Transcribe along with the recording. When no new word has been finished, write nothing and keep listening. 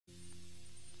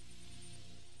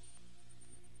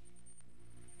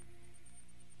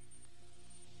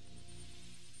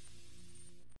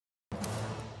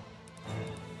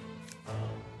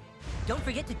Don't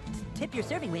forget to tip your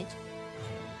serving wench.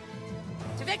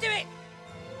 To victory!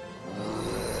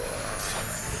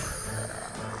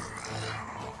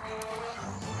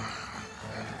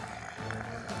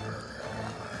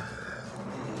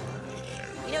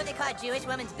 You know what they call a Jewish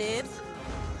woman's boobs?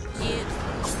 Jubes.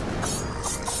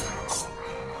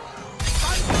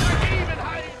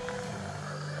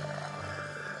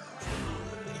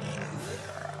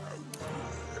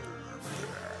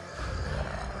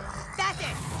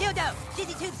 Faster! Dildo!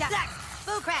 Dizzy tube suck!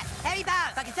 Bull crap! Hairy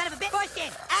balls! Fucking son of a bitch!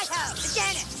 Foreskin! Asshole!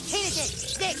 Vagina!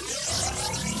 Penises! Dicks!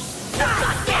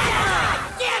 God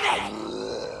damn it!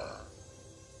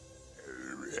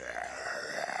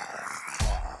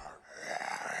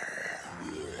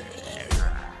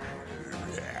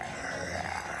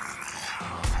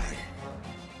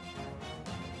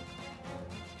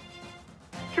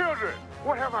 Children,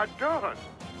 what have I done?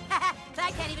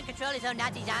 Clyde can't even control his own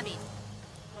Nazi zombies.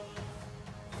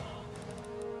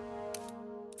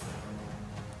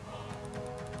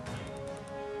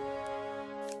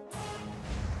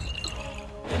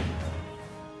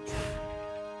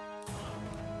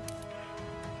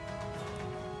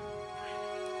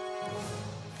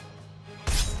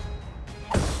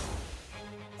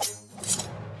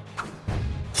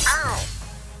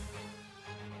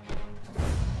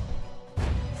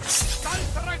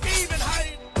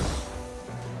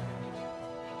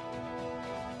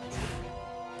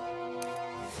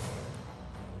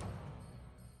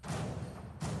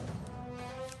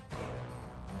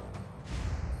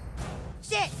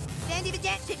 Shit! Sandy the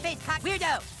Jet, shit-faced cock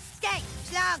weirdo! Skank!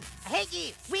 Schlong! I hate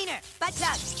you! Wiener! Butt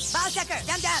plug! Ball sucker!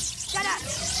 Dum-dum! Shut up!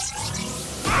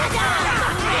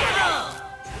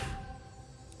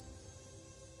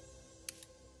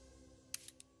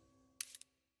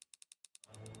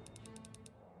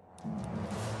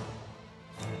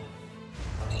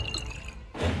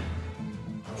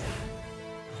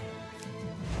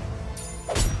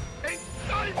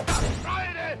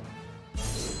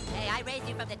 Hey, I raised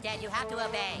you from the dead. You have to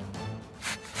obey.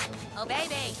 Obey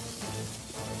me.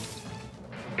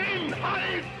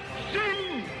 Inhalt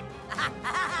Sinn!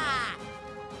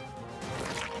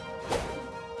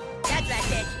 That's right,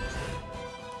 bitch.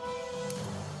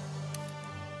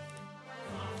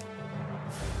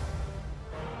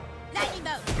 Lightning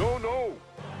bolt. No, no.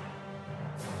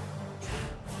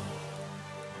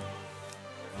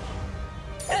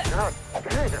 God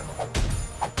damn.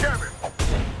 Damn it.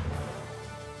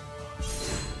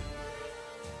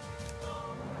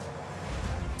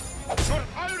 Für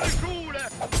eure Schule!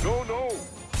 No, no!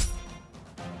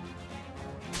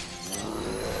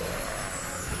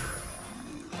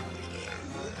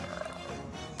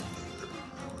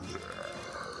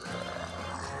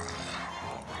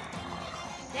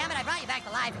 Damn it, I brought you back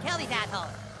to life. Kill these assholes.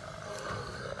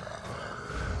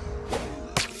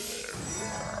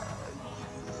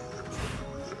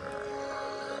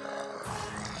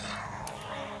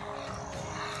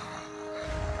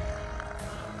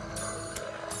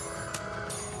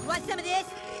 You want some of this?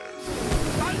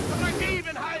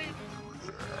 Vergebenheit!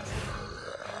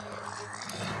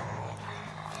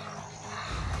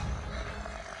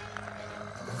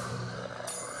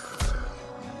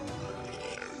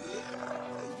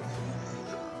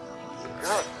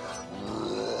 God.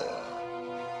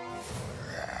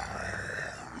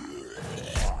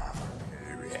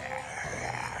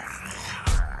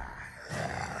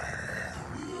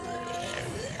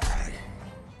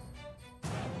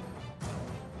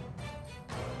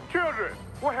 Children,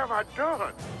 what have I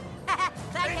done?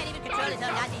 Clyde can't even control his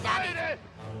own Nazi zombies.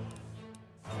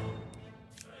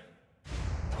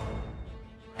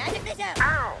 Magic missile!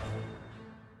 Ow!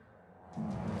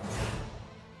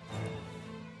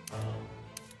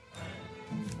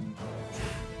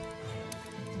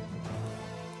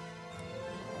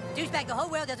 Douchebag, the whole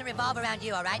world doesn't revolve around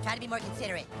you, all right? Try to be more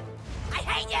considerate. I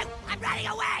hate you! I'm running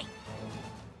away!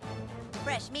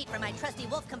 Fresh meat for my trusty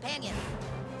wolf companion.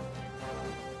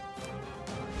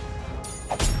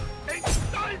 In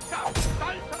stolzer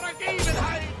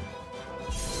Vergebenheit!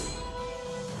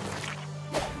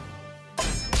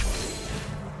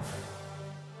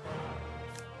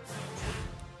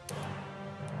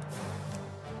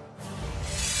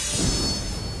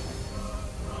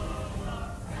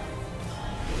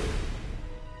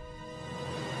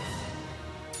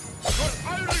 Für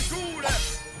eure Schule!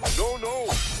 No, no!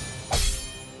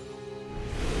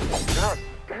 God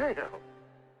damn!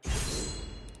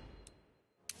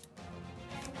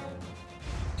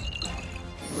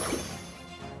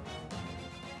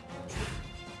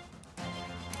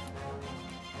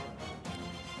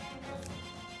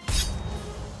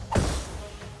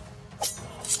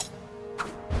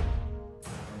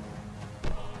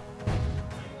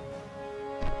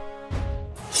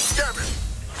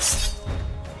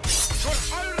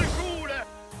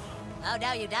 Oh,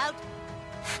 now you don't?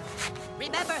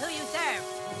 Remember who you serve.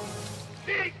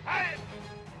 Sieg heil!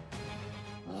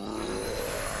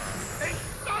 Ich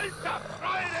stolzer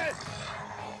Freude!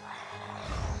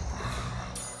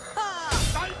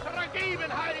 Stolzer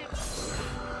Ergebenheit!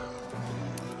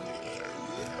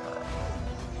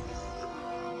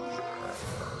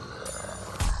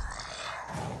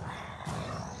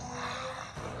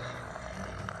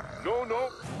 No, no.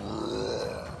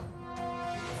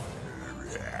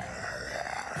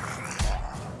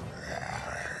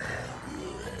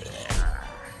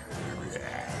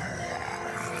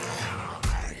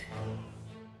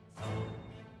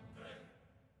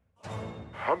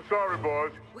 I'm sorry,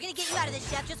 boys. We're gonna get you out of this,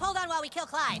 Chef. Just hold on while we kill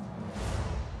Clyde.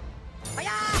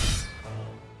 Hiya!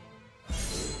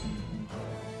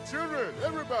 Children,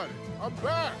 everybody, I'm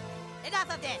back.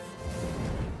 Enough of this!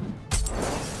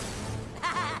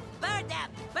 Burn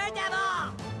them! Burn them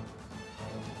all!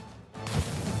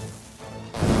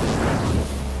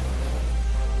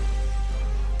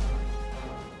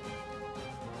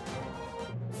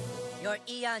 Your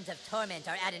eons of torment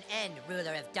are at an end,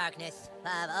 ruler of darkness.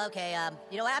 Okay,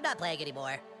 you know what? I'm not playing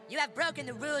anymore. You have broken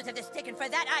the rules of the stick, and for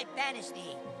that I banish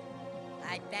thee.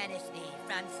 I banish thee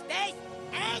from space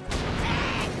 8.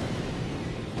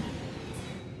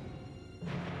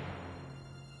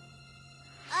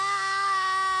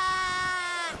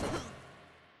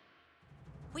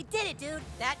 We did it, dude!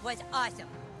 That was awesome.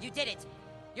 You did it.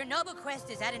 Your noble quest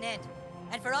is at an end.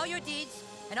 And for all your deeds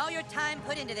and all your time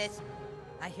put into this,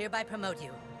 I hereby promote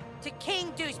you to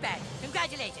King Douchebag.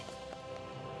 Congratulations.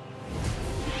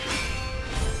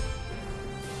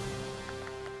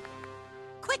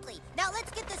 Quickly, now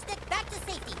let's get the stick back to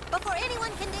safety before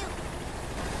anyone can do...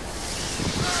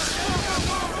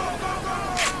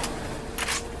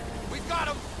 We've got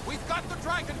him! We've got the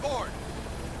Dragonborn!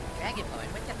 Dragonborn?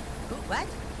 What the... Who, what?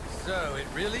 So, it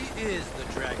really is the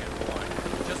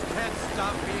Dragonborn. Just can't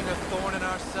stop being a thorn in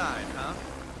our side, huh?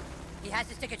 He has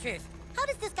the stick of truth. How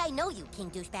does this guy know you, King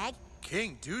Douchebag?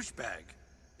 King Douchebag?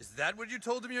 Is that what you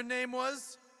told him your name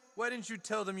was? Why didn't you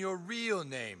tell them your real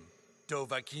name,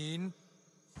 Dovahkiin?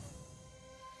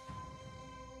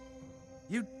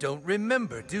 You don't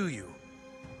remember, do you?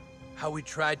 How we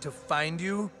tried to find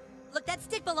you? Look, that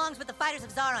stick belongs with the Fighters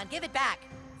of Zaron. Give it back.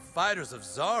 Fighters of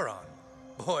Zaron?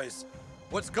 Boys,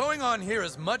 what's going on here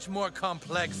is much more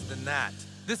complex than that.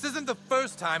 This isn't the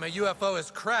first time a UFO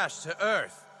has crashed to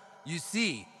Earth. You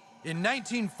see, in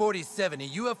 1947, a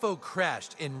UFO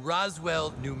crashed in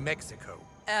Roswell, New Mexico.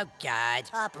 Oh, God.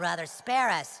 Oh, brother, spare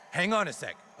us. Hang on a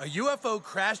sec. A UFO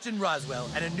crashed in Roswell,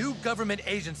 and a new government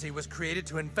agency was created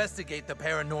to investigate the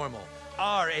paranormal.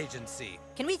 Our agency.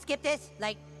 Can we skip this?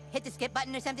 Like, hit the skip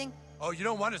button or something? Oh, you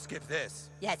don't want to skip this.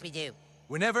 Yes, we do.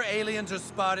 Whenever aliens are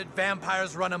spotted,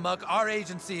 vampires run amok, our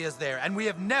agency is there, and we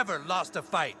have never lost a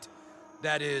fight.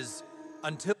 That is,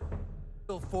 until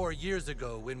 4 years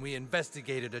ago when we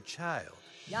investigated a child.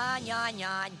 Yawn, yawn,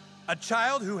 yawn. A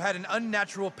child who had an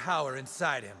unnatural power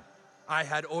inside him. I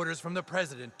had orders from the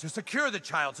president to secure the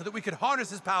child so that we could harness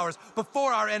his powers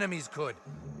before our enemies could.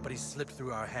 But he slipped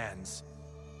through our hands.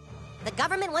 The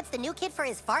government wants the new kid for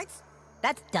his farts?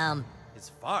 That's dumb.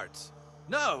 His farts?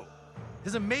 No!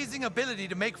 His amazing ability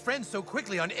to make friends so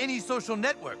quickly on any social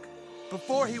network.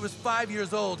 Before he was 5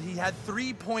 years old, he had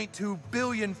 3.2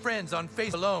 billion friends on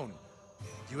Facebook alone.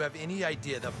 Do you have any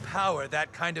idea the power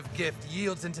that kind of gift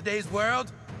yields in today's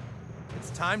world? It's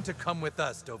time to come with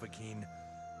us, Dovahkiin.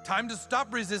 Time to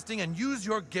stop resisting and use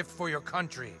your gift for your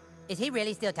country. Is he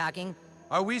really still talking?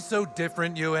 Are we so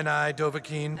different, you and I,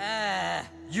 Dovahkiin?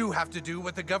 You have to do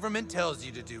what the government tells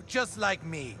you to do, just like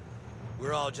me.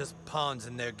 We're all just pawns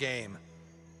in their game.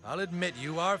 I'll admit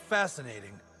you are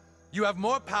fascinating. You have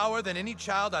more power than any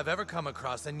child I've ever come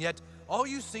across, and yet all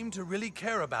you seem to really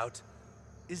care about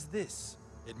is this.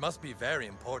 It must be very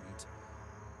important.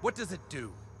 What does it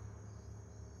do?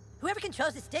 Whoever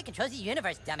controls the stick controls the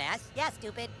universe, dumbass. Yeah,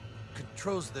 stupid.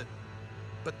 Controls the...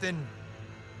 But then...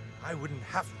 I wouldn't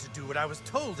have to do what I was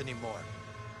told anymore.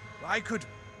 I could...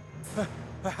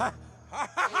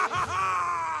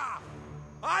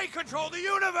 I control the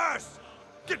universe!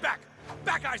 Get back!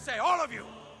 Back, I say, all of you!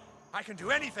 I can do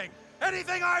anything!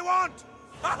 Anything I want!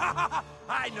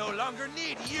 I no longer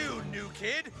need you, new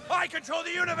kid! I control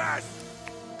the universe!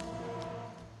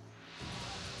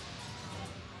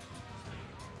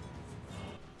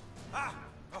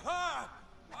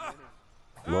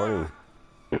 Morning.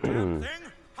 Thing?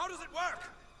 How does it work?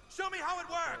 Show me how it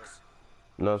works!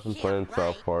 Nothing playing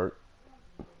South Park.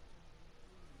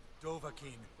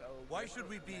 Dovahkiin, why should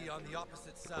we be on the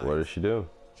opposite side? What does she do?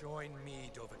 Join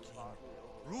me, Dovahkiin.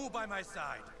 Rule by my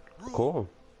side. Rule. Cool.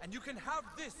 And you can have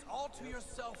this all to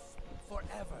yourself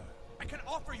forever. I can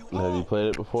offer you Have you played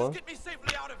it before? Just get me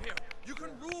safely out of here. You can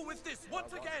rule with this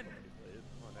once again.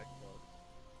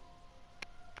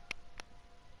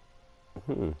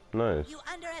 Nice. You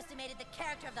underestimated the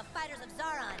character of the fighters of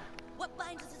Zaron. What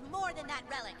binds us is more than that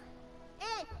relic.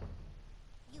 And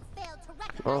you failed to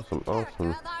recognize the character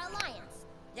of our alliance.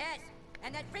 Yes,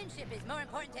 and that friendship is more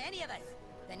important to any of us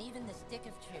than even the stick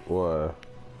of truth. What?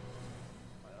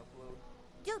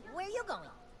 Dude, where are you going?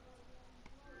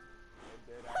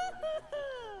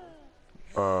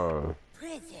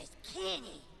 Princess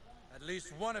Kitty. At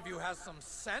least one of you has some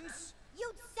sense.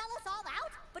 You'd sell us all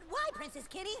out? But why, Princess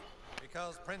Kitty?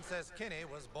 Because Princess Kitty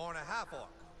was born a half-orc,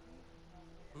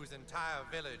 whose entire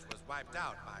village was wiped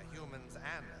out by humans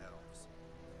and elves.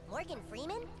 Morgan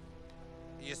Freeman?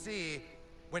 You see,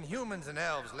 when humans and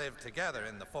elves lived together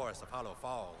in the forest of Hollow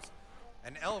Falls,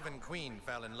 an elven queen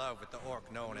fell in love with the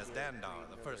orc known as Dandar,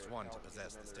 the first one to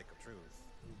possess the Stick of Truth.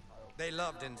 They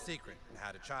loved in secret and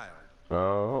had a child.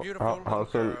 Oh, how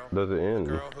soon does it end?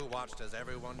 The girl who watched as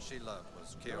everyone she loved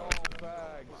was killed.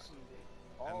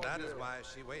 And that is why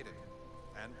she waited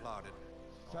and plotted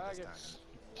all this time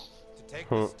to take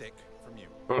the stick from you.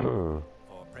 For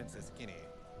Princess Kitty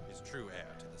is true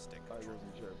heir to the Stick of Truth.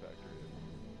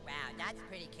 Wow, that's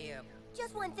pretty cute.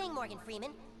 Just one thing, Morgan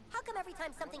Freeman. How come every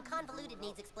time something convoluted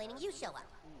needs explaining, you show up?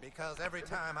 Because every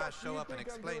time I show up and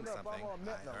explain something,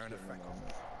 I earn a freckle.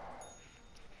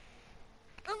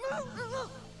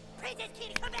 Princess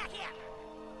Kitty, come back here!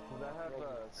 Does that have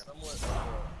somewhat,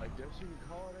 I guess you can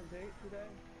call it a date today?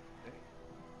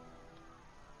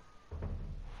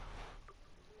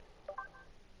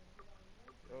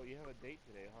 Oh, you have a date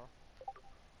today, huh?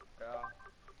 Yeah.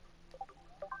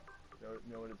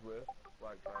 Know what it's with?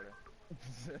 Black Friday.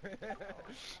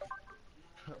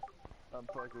 I'm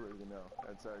fucking with you now.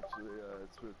 It's actually,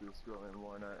 it's with this girl named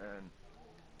Lorna, and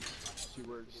she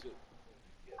works at...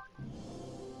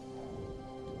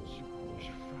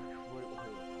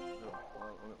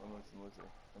 Listen.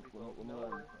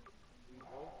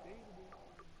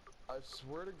 I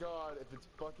swear to God, if it's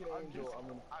fucking Angel,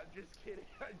 I'm just kidding.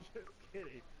 I'm just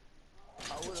kidding.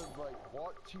 I would have like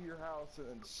walked to your house and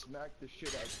then smacked the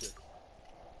shit out of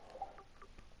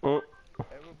you.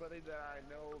 Everybody that I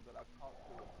know that I've talked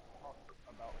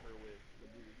about her with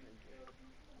would do the same thing.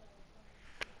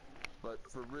 But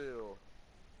for real.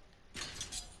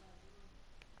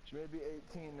 She may be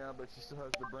 18 now, but she still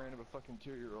has the brain of a fucking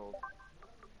 2-year-old. I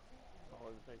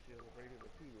was saying she has the brain of a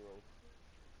 2-year-old.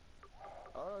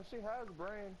 Oh, she has a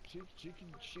brain. She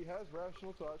has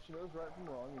rational thought. She knows right from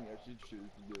wrong, and yeah, she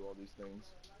chooses to do all these things.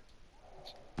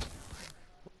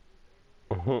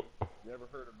 You ever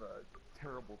heard of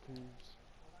terrible twos?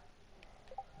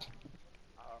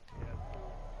 Yeah.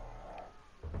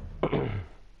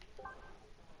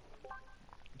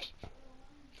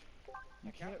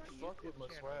 You can't fuck with my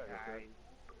swag, okay?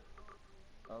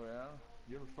 Oh yeah?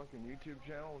 You have a fucking YouTube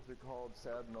channel? What's it called?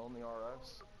 Sad and Only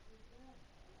RS?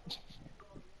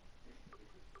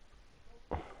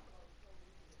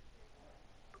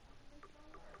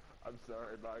 I'm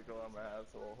sorry, Michael, I'm an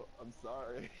asshole. I'm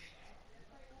sorry.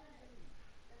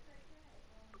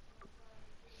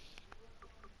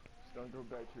 Just don't go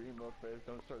back to your emo phase.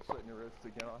 Don't start slitting your wrists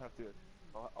again. I'll have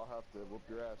to whoop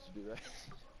your ass to do that.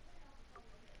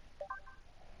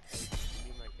 You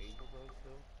mean like Angel Bros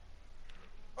still?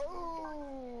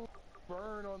 Oh!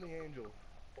 Burn on the Angel.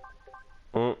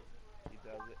 He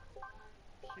does it.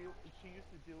 She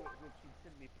used to do it when she'd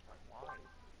send me lines.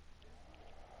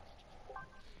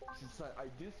 She's like, I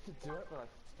used to do it, but I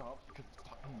stopped because it's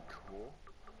fucking cool.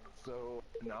 So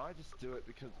now I just do it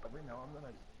because every now and then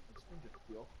I just need to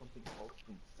feel something called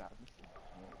fucking sadness and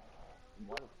pain. And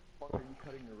why the fuck are you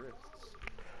cutting your wrists?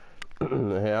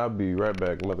 Hey, I'll be right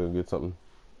back. I'm about to go get something.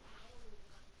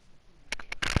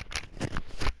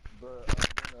 But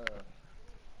I'm gonna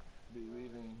be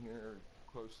leaving here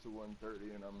close to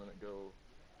 1:30, and I'm gonna go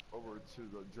over to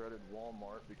the dreaded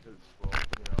Walmart because, well,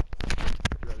 you know,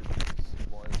 dreaded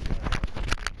supplies.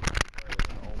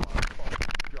 Oh my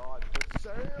fucking God, the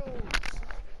sales!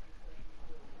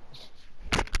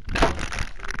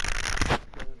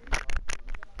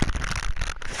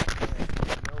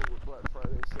 You know what Black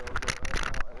Friday sales are right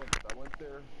now? I went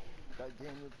there. That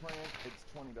game you're playing, it's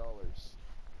 $20.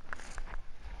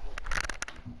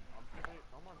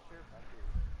 I'm on SHAREfactory.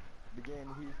 The game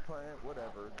he's playing,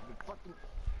 whatever. The fucking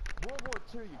World War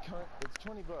II, you cunt. It's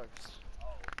 $20.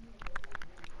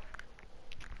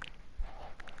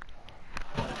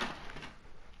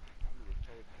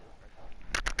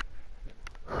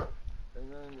 And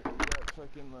then you got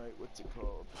fucking like, what's it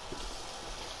called?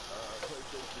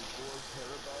 PlayStation 4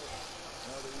 terabyte.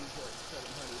 Now they use like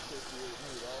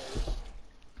 $750, $800.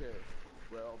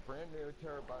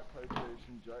 terabyte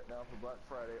PlayStations right now for Black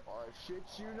Friday are, shit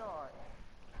you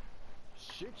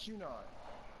not,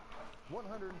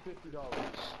 $150.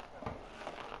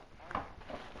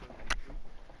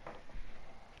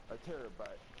 A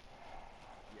terabyte.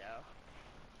 Yeah.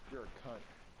 You're a cunt.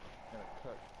 And a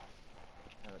cut.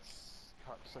 And a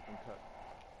cocksucking cut.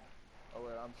 Oh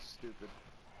wait, I'm stupid.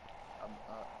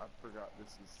 I forgot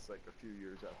this is like a few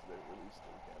years after they released the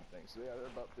damn thing. So yeah,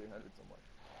 they're about 300 somewhere.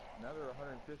 Now they're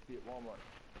 150 at Walmart.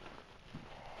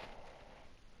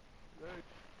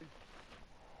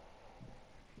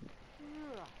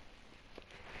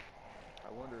 I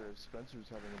wonder if Spencer's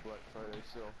having a Black Friday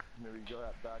sale. Maybe you go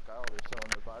that back aisle, they're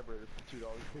selling the vibrator for $2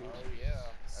 a piece. Oh yeah,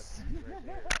 that's right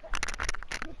there.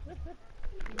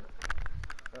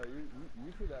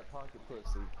 You for that pocket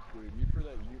pussy, dude. You for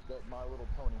that My Little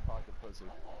Pony pocket pussy.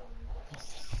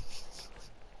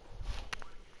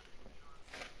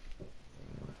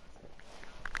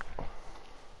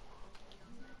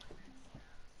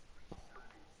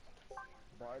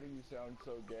 Why do you sound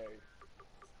so gay?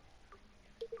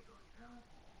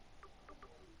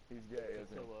 He's gay,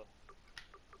 isn't he?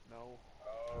 No.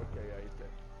 Oh, okay, yeah, he's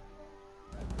gay.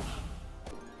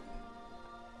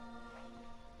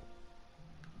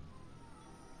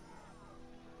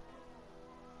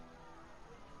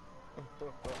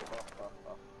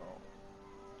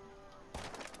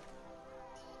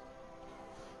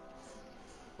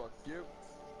 Fuck you.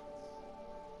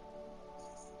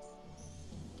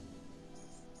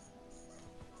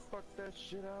 Fuck that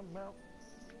shit, I'm out.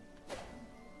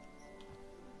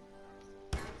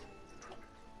 There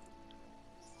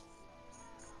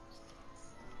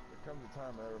comes a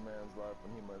time in every man's life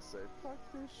when he must say, fuck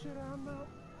this shit, I'm out.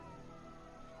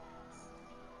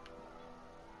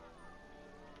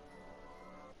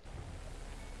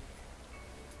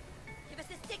 Give us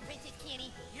the stick, Princess Kenny.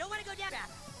 You don't want to go down.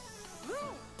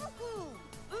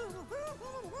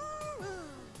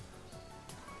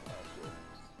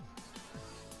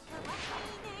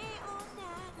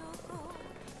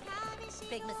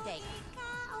 Big mistake.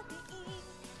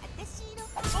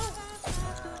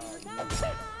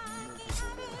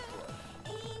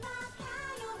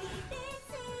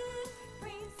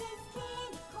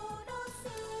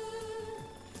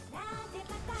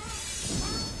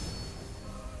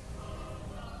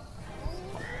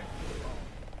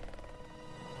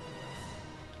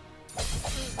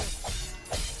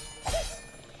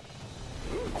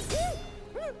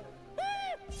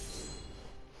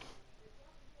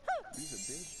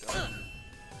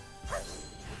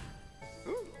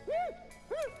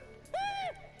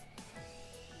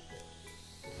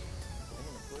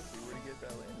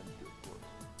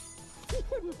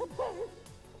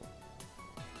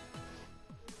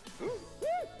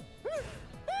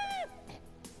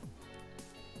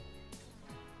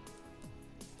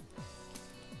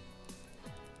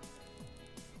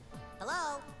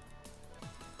 Hello?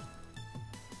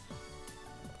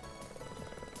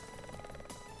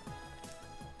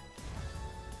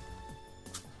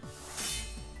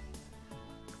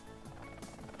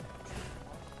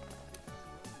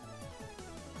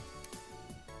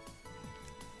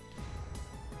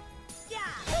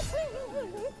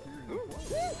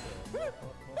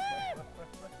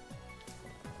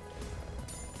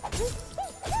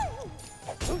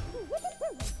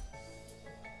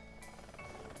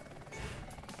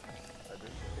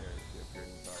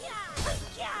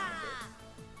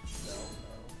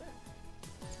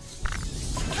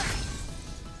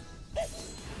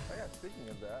 Speaking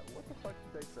of that, what the fuck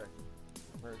did they say?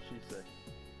 Or did she say?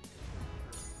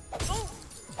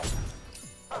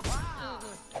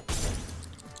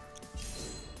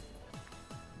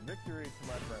 Victory to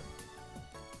my friend.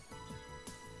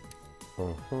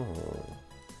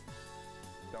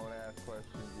 Don't ask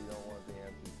questions you don't want the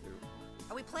answers to.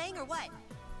 Are we playing or what?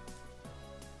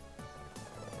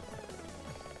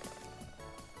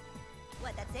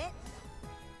 What, that's it?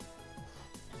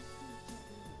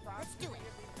 Let's do it.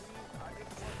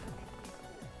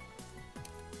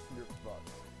 You're fucked.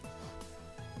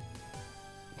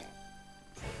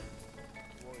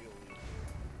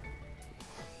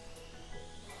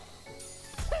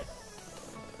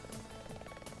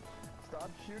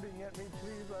 Stop shooting at me,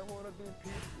 please. I want to be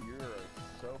peaceful. You're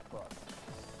so fucked.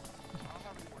 I'll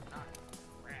have more knives.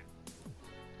 Crap.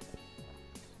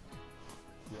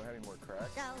 You don't have any more crack?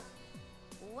 So,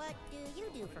 what do you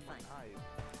do for fun?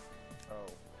 Oh.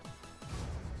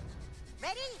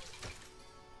 Ready?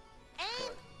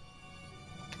 Aim!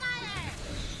 Fire!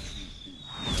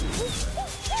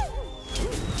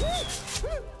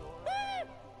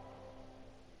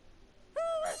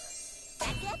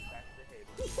 That's it?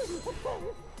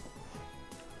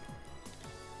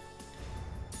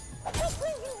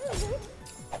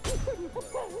 Sir,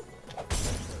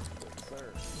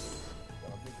 I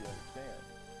don't think you understand.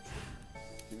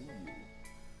 Do you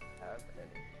have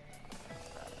any?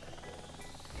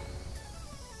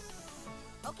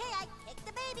 Okay, I kicked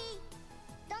the baby.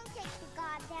 Don't kick the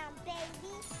goddamn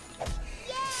baby.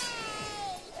 Yay!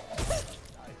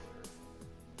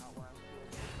 Not when I'm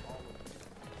feeling all of it.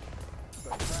 The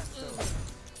crack soda.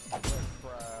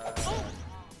 Surprise. Oh!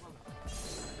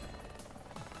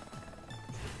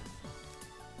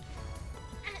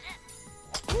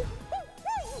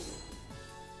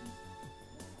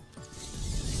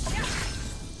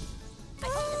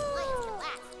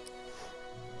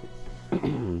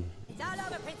 It's all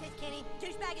over, Princess Kenny.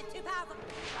 Douchebag is too powerful.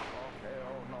 Oh,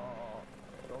 hell no.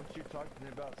 Don't you talk to me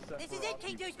about Sephiroth. This is it,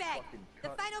 King you Douchebag. fucking The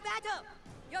cunt. final battle.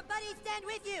 Your buddies stand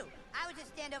with you. I would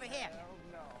just stand over here. Hell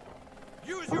no.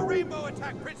 Use your rainbow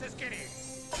attack, Princess Kenny!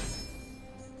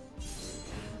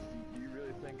 You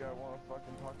really think I want to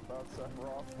fucking talk about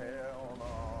Sephiroth? Hell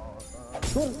no.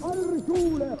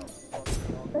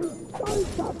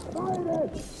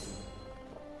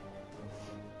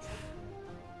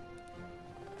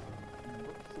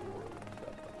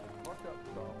 Fuck up,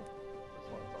 Donald. That's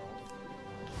what Donald.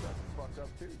 Shut the fuck up,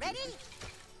 too. Ready?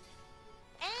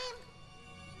 Aim.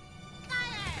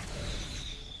 Fire!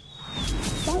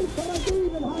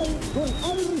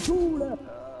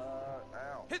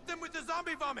 Ow. Hit them with the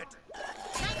zombie vomit!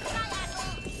 Nice try,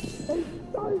 asshole.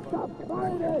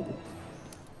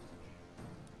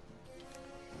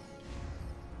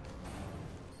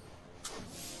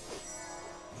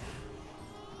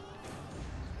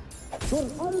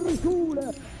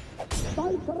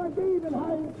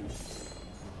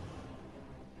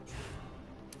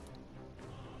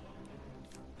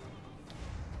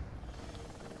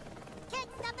 Kick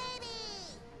the baby!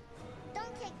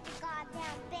 Don't kick the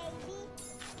goddamn baby!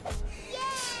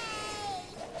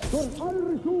 Yay!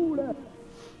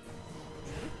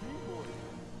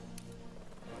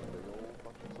 Big old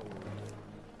fucking sword.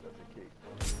 That's a cake.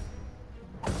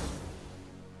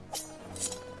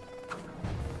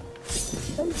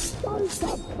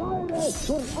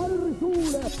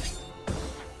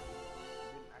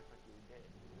 Didn't act like you were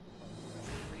dead.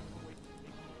 Wait,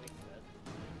 that.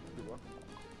 Do what?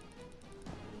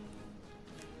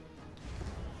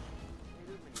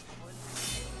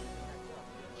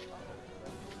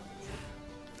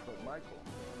 But Michael,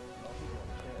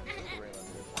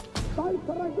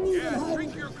 Yes,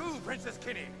 drink your goo, Princess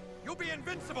Kenny! You'll be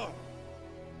invincible!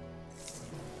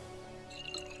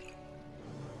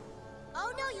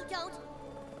 Oh, no, you don't!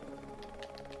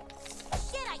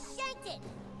 Shit, I shanked it!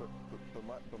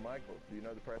 but Michael, do you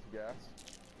know the price of gas?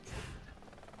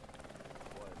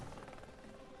 What?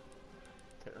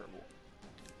 Terrible.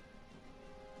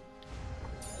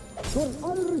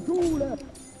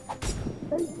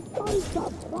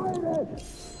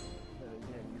 And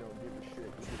again, you don't give a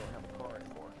shit because you don't have a car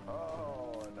anymore.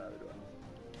 Oh, and neither do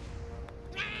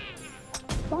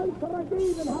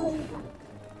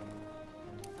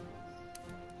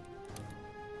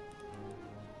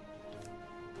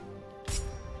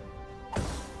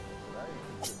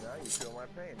Now you feel my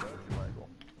pain, don't you, Michael?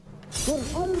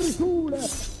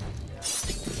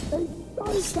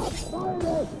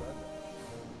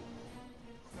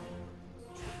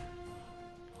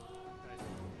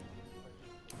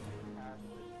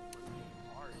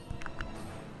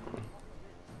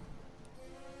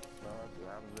 No, that's what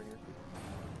happens when you're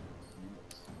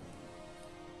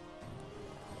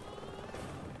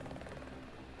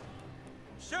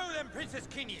Show them, Princess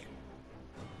Kenny!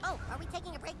 Oh, are we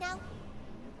taking a break now?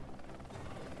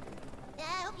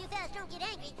 I hope you fellas don't get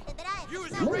angry, but I...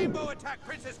 Use your rainbow attack,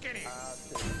 Princess Kenny!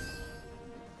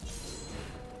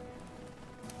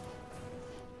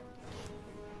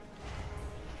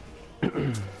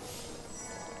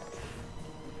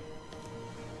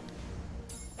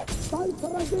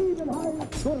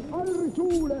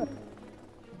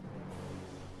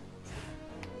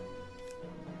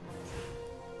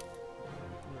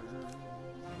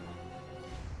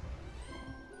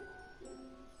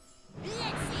 Let's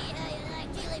see how you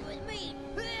like dealing with me!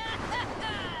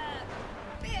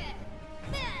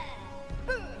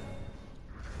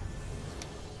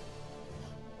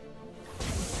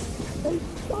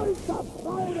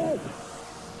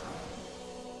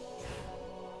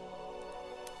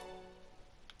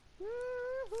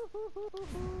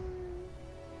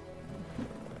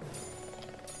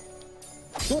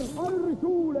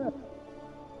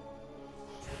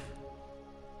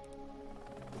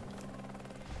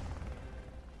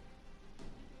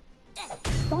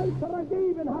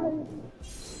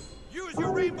 Use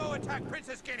your rainbow attack,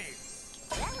 Princess Kenny!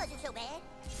 That wasn't so bad.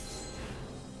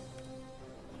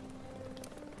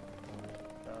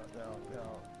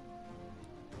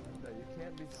 No, you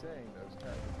can't be saying those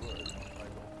kinds of words,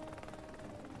 Michael.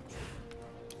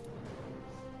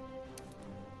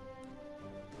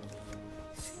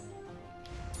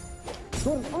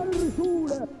 Von eure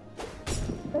Schule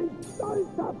in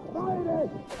stolzer Freude,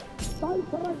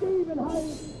 stolzer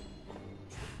Ergebenheit.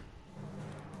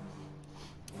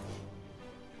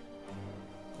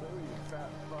 You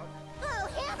fat fuck. Oh,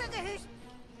 hamburgers!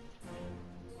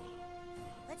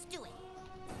 Let's do it.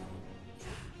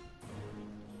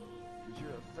 Cause you're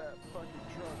a fat fucking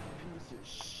drunk piece of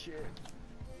shit.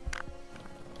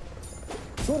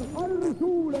 Von eure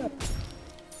Schule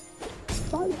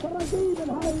stolzer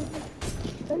Ergebenheit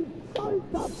in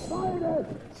stolzer Freude.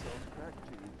 Sells crack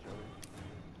to each other.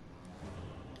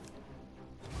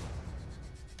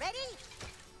 Ready?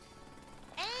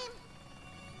 Aim!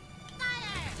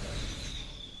 Fire!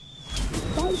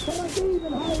 Stolzer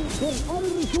Ergebenheit von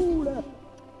eure Schule.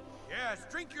 Yes,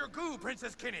 drink your goo,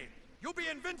 Princess Kinney. You'll be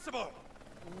invincible.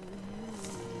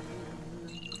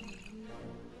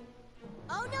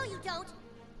 Oh, no, you don't.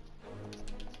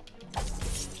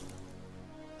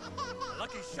 A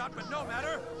lucky shot, but no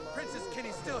matter. Princess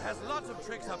Kinney still has lots of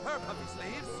tricks up her puppy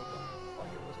sleeves.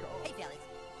 Hey, fellas.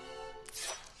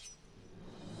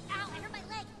 Ow, I hurt my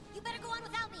leg. You better go on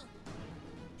without me.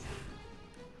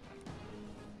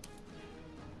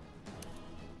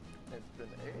 It's been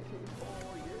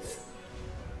 84 years.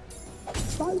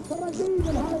 Stolzer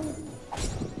Ergebenheit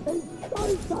in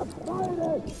stolzer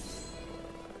Freude.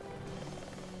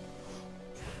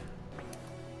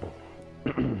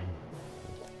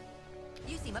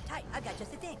 You seem uptight. I've got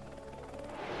just the thing.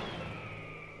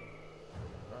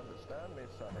 Understand me,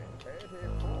 Sonny.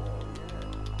 84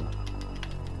 years.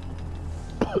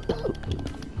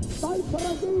 Stolzer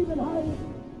Ergebenheit.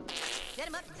 Set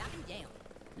him up and knock him down.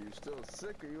 You still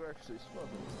sick or you actually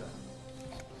smoking stuff?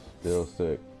 Still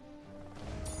sick.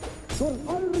 Von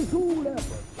eure Schule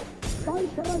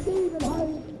stolzer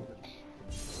Ergebenheit.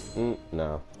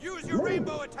 No. Use your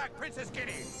rainbow attack, Princess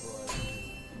Kinney.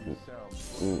 You sound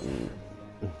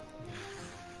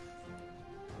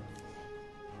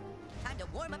Time to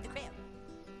warm up the crib.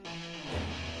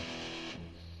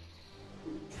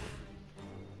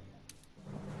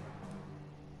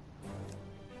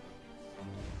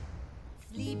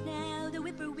 Sleep now, the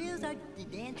whippoorwills are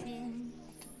dancing.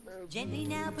 Gently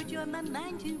now, put your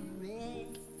mind to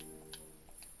rest.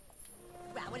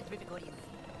 Wow, what a terrific audience.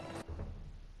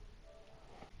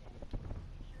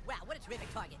 Wow, what a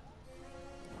terrific target.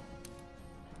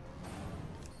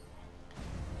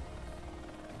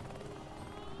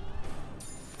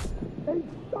 In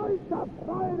stolzer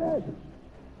Freude.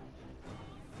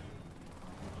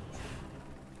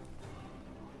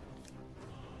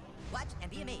 Watch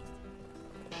and be amazed.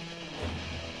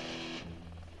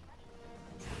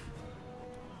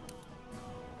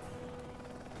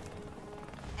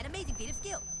 An amazing feat of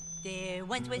skill. There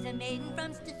once was a maiden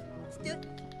from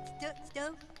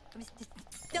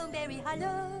Stoneberry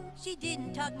Hollow. She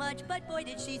didn't talk much, but boy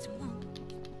did she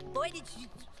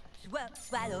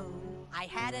swallow. I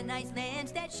had a nice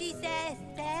lance that she set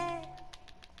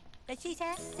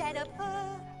up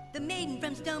her. The maiden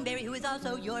from Stoneberry, who is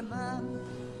also your mom.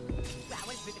 Wow,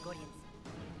 what a terrific audience.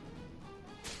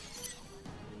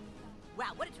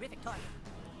 Wow, what a terrific target.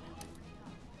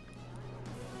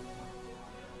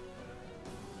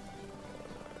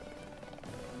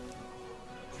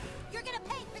 You're gonna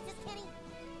pay, Princess Kenny.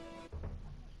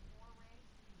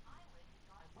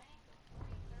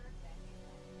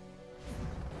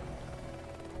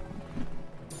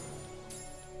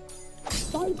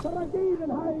 Stolzer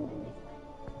Ergebenheit.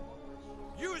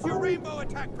 Use your rainbow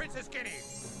attack, Princess Kinney.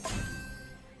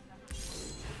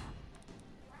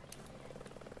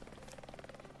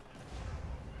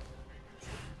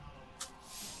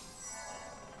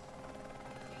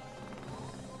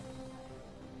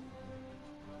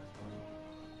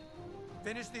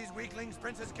 Finish these weaklings,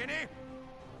 Princess Kinney.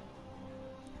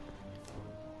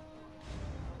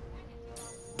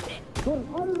 Von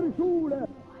eure Schule.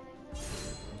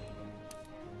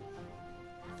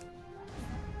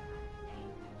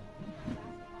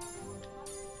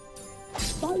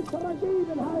 Stolzer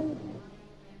Ergebenheit.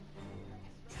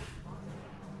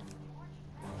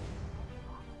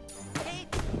 Hey,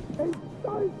 In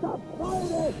stolzer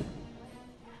Freude.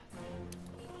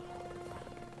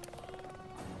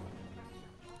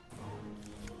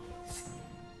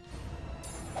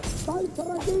 Stolzer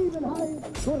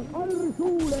Ergebenheit von eure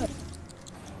Schule.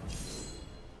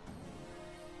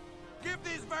 Give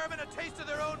these vermin a taste of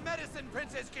their own medicine,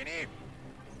 Princess Kinney.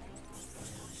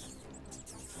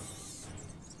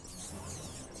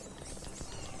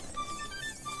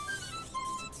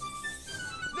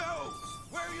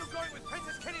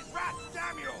 God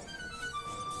damn you!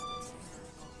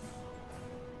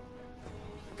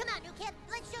 Come on, new kid.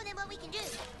 Let's show them what we can do.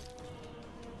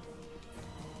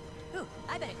 Ooh,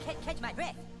 I better catch my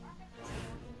breath.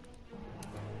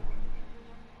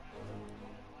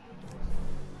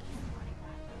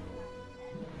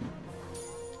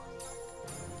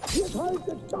 Jetzt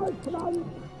haltet Deutschland!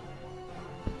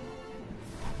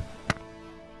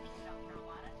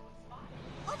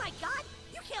 Oh my God!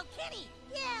 You killed Kenny!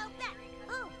 Yeah, I'll bet.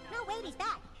 Oh, no, wait, he's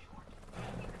back.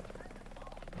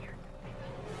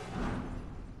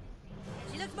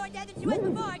 She looks more dead than she was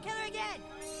before. Kill her again.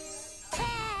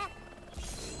 Ah.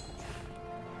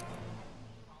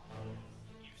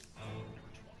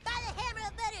 By the hammer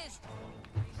of butters!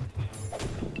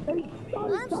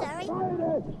 Oh, I'm sorry.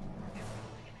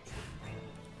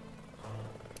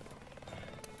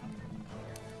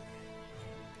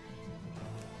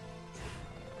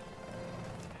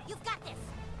 You've got this.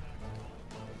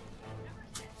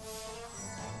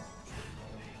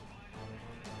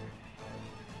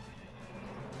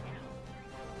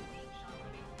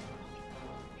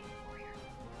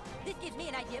 This gives me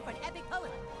an idea for an epic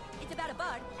poem. It's about a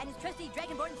bard and his trusty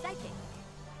dragonborn sidekick.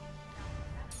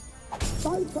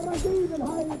 Weitere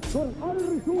Gegenheit für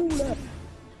eure Schule!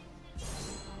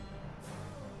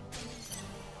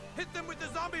 Hit them with the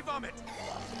zombie vomit!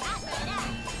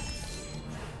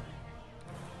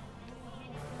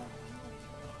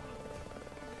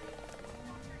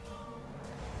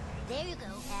 There you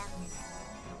go, pal.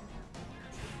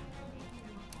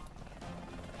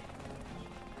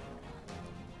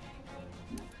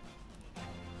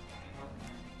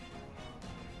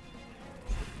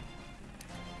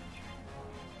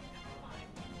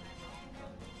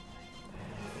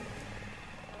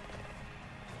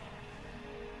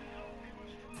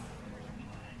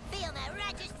 Feel my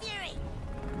righteous fury!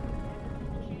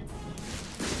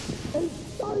 Ein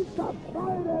stolzer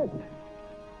Freude!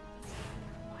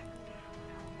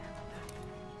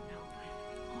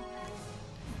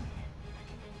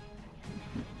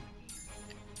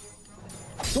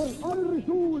 Für eure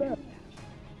Schule!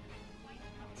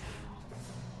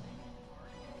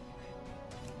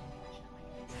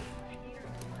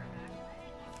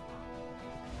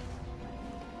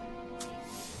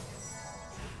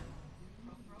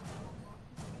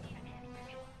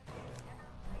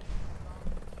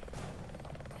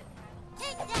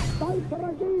 Take that!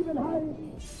 Weitere Gegenheit!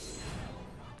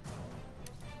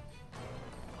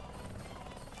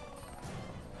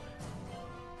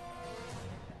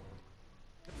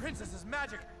 The princess's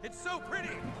magic! It's so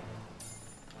pretty!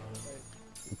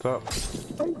 What's up?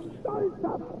 Ein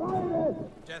stolzer Freude!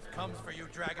 Death comes for you,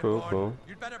 Dragonborn. Cool.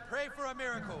 You'd better pray for a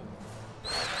miracle.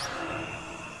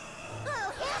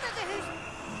 Oh, hamburgers!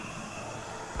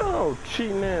 Oh,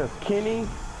 cheating ass Kenny.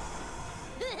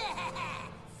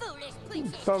 Foolish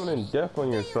princess. Summoning death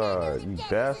on your side, you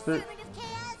bastard.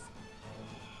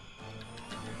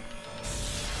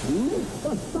 Nicht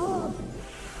versagt!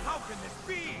 How can this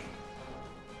be?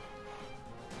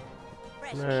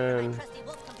 Fresh meat Man. for my trusty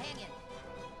wolf companion.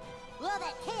 Well,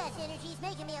 that chaos energy's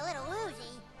making me a little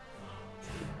woozy.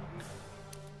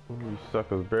 You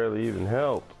suckers barely even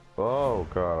helped. Oh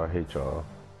god, I hate y'all.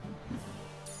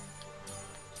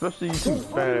 Especially you two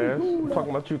fat ass. I'm talking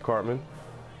about you, Cartman.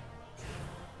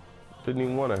 Didn't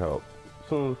even want to help. As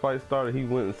soon as the fight started, he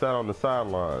went and sat on the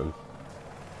sidelines.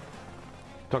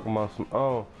 Talking about some,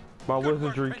 oh, my Good work,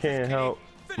 wizardry Princess can't Kitty. help.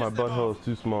 Finish My them butthole off. is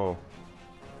too small.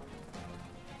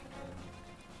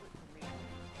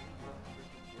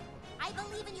 I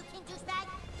believe in you, King Douchebag.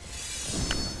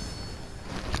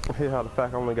 I hate how the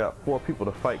fact I only got 4 people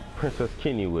to fight Princess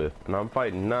Kenny with, and I'm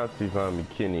fighting Nazi zombie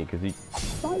Kenny because he,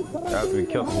 after we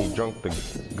killed him, he drunk the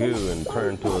goo and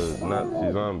turned to a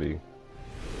Nazi zombie.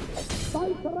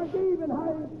 Weitere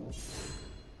Gegenheit!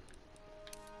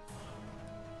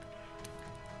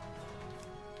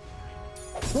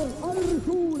 Für eure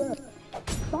Schule!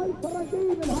 Weitere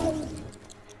Gegenheit!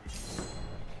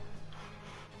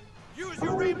 Use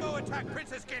your rainbow attack,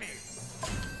 Princess Kenny!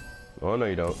 Oh no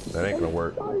you don't. That ain't gonna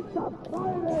work. Stolzer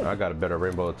Freude! I got a better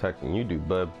rainbow attack than you do,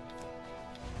 bud.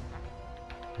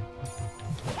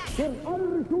 Für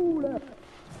eure Schule!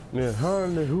 Yeah,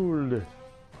 Harley Hulde.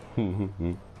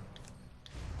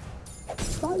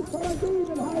 Weitere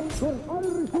Gegenheit für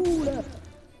eure Schule!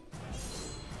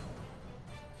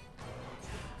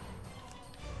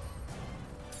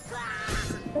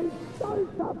 Ein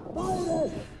stolzer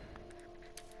Freude!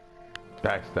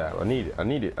 Backstab. I need it. I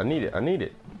need it. I need it. I need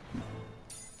it.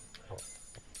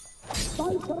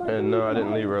 Weitere And no, I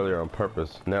didn't leave earlier on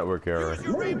purpose. Network error. Use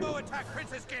your rainbow attack,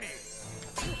 Princess Kenny!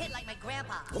 You hit like my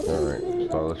grandpa. Alright,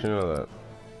 so I'll let you know that.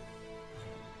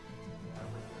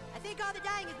 I think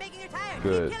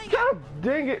good. God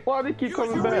dang it! Why do they keep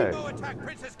coming back? Attack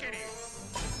Princess Kitty.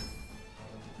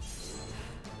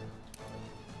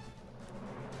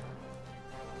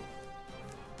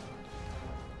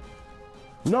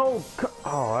 No!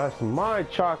 Oh, that's my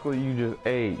chocolate you just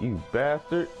ate, you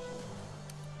bastard.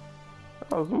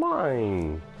 That was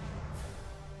mine.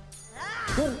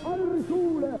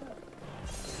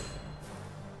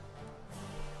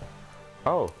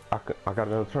 Oh, I got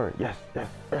another turn. Yes, yes,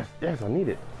 yes, yes, I need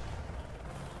it.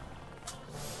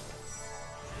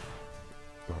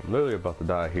 I'm literally about to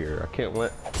die here. I can't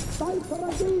let...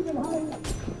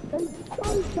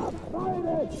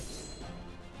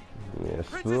 Yeah,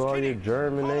 spill all your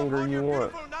German anger you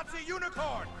want.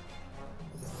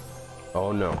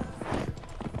 Oh no.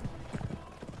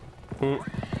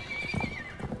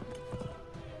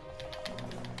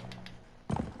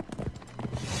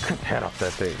 Cut the head off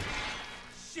that thing.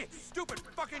 Shit, stupid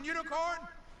fucking unicorn!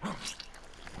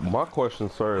 My question,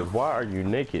 sir, is why are you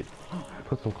naked?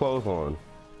 Put some clothes on.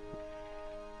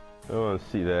 I don't want to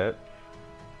see that.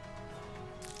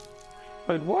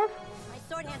 Wait, what? My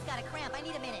sword hand's got a cramp. I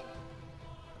need a minute.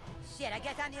 Shit, I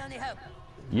guess I'm the only hope.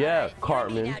 Yeah, Right,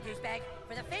 Cartman. now, douchebag,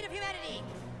 for the fate of humanity.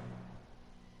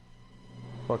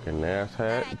 Fucking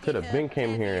asshat. You could have been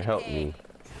came here and helped me.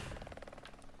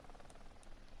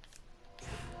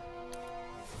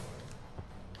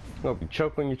 Gonna be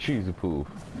choking your cheesy poo.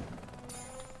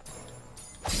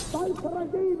 Fuck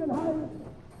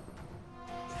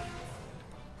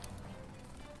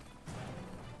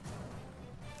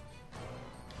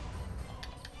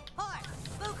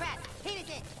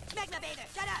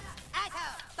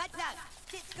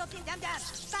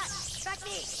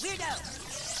me, weirdo!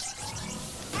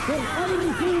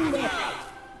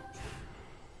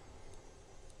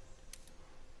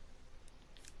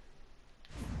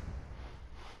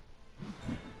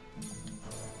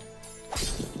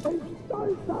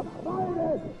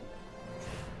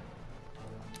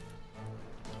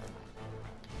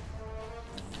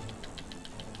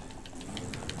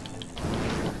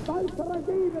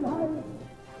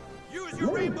 Use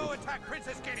your rainbow attack,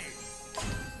 Princess Kitty!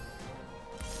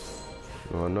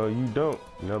 Oh no, you don't.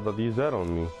 You're not about to use that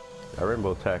on me. That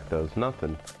rainbow attack does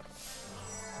nothing.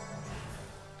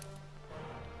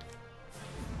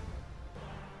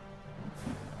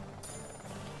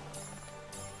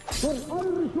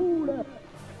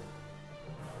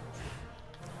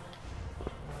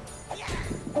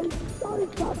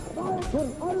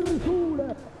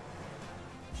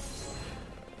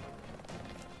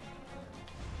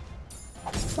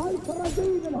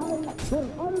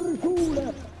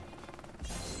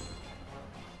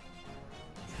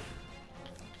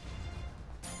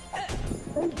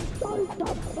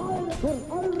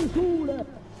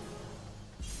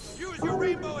 Use your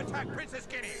rainbow attack, Princess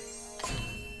Kitty!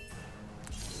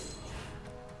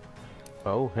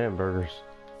 Oh, hamburgers.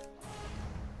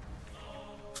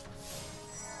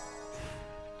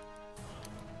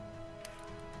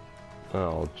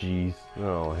 Oh, jeez.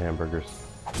 Oh, hamburgers.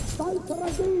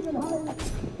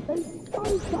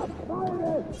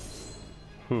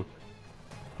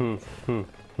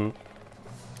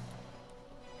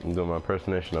 I'm doing my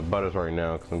impersonation of Butters right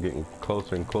now because I'm getting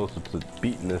closer and closer to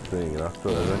beating this thing, and I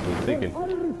feel like I'm thinking,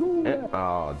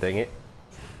 oh, dang it.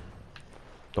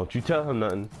 Don't you tell him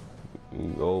nothing,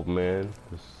 you old man.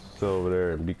 Just sit over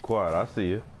there and be quiet. I see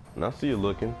you, and I see you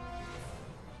looking.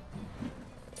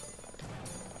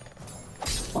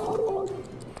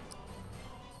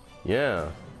 Yeah.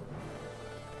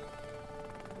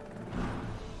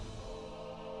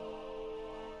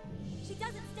 She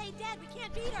doesn't stay dead. We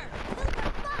can't beat her. What the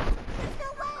fuck? There's no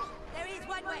way. There is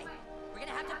one way. We're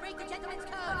gonna have to break the gentleman's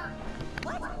code.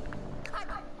 What?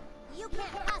 Cartman, you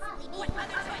can't possibly mean... What other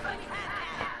choice do we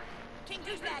have? King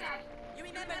Douchebag, you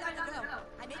remember long ago,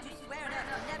 I made you swear an oath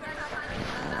to never follow any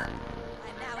laws.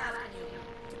 I'm now asking you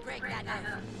to break that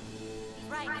oath. He's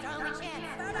right. It's our only chance.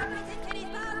 Burn up Princess Kitty's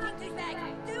balls, King Douchebag.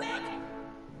 Do it!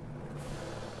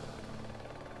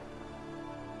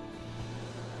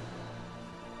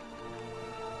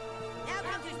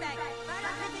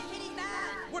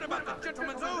 What about the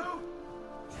gentleman's oath?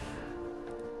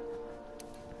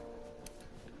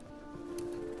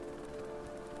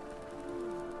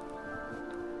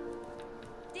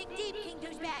 Dig deep, King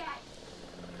Douchebag!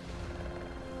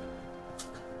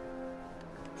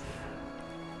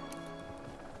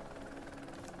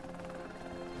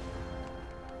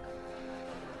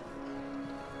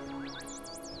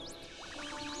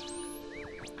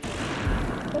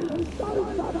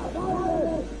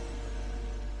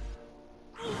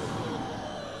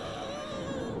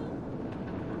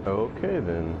 Okay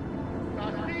then.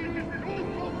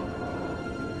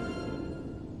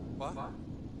 What?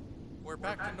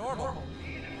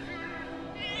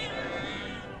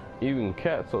 Even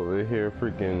Cat's over here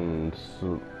freaking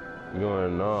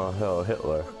going, oh hell,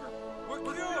 Hitler. We're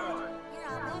cured!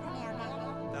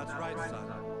 That's right, son.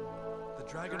 The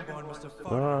Dragonborn must have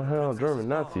fought. Oh hell, German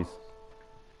Nazis.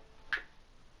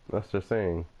 That's their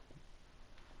saying.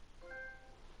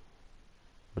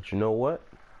 But you know what?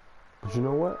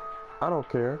 I don't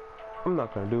care. I'm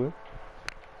not gonna do it.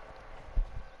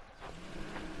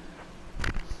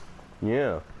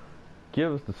 Yeah.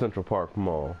 Give us the Central Park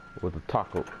Mall with the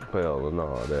Taco Bell and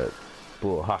all that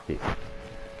bull hockey.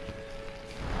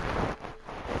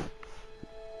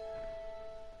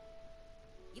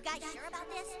 You guys sure about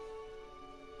this?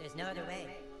 There's no other way.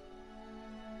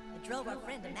 It drove our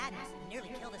friend to madness and nearly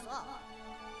killed us all.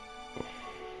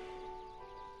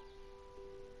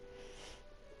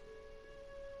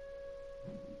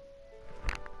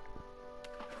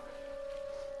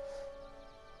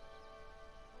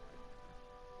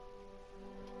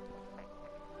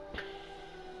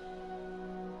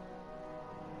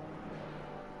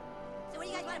 So what do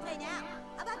you guys want to play now?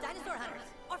 How about Dinosaur Hunters?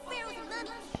 Or Pharaohs and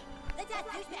Mummies? Let's ask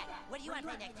Douchebag. What do you want to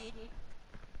play next, dude?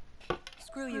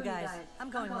 Screw you guys. I'm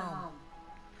going home.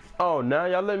 Oh, now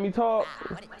y'all let me talk?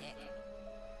 What a dick.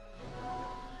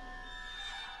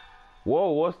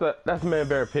 Whoa, what's that? That's Man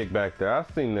Bear Pig back there. I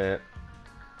seen that.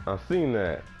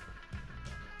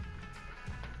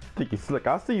 Think you slick.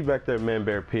 I see you back there, Man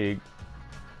Bear Pig.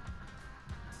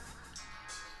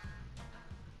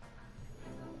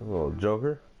 Little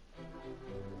joker.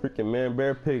 Freaking Man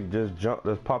Bear Pig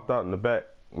just popped out in the back.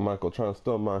 Michael trying to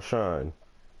steal my shine.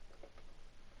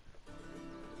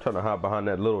 Trying to hide behind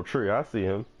that little tree. I see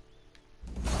him.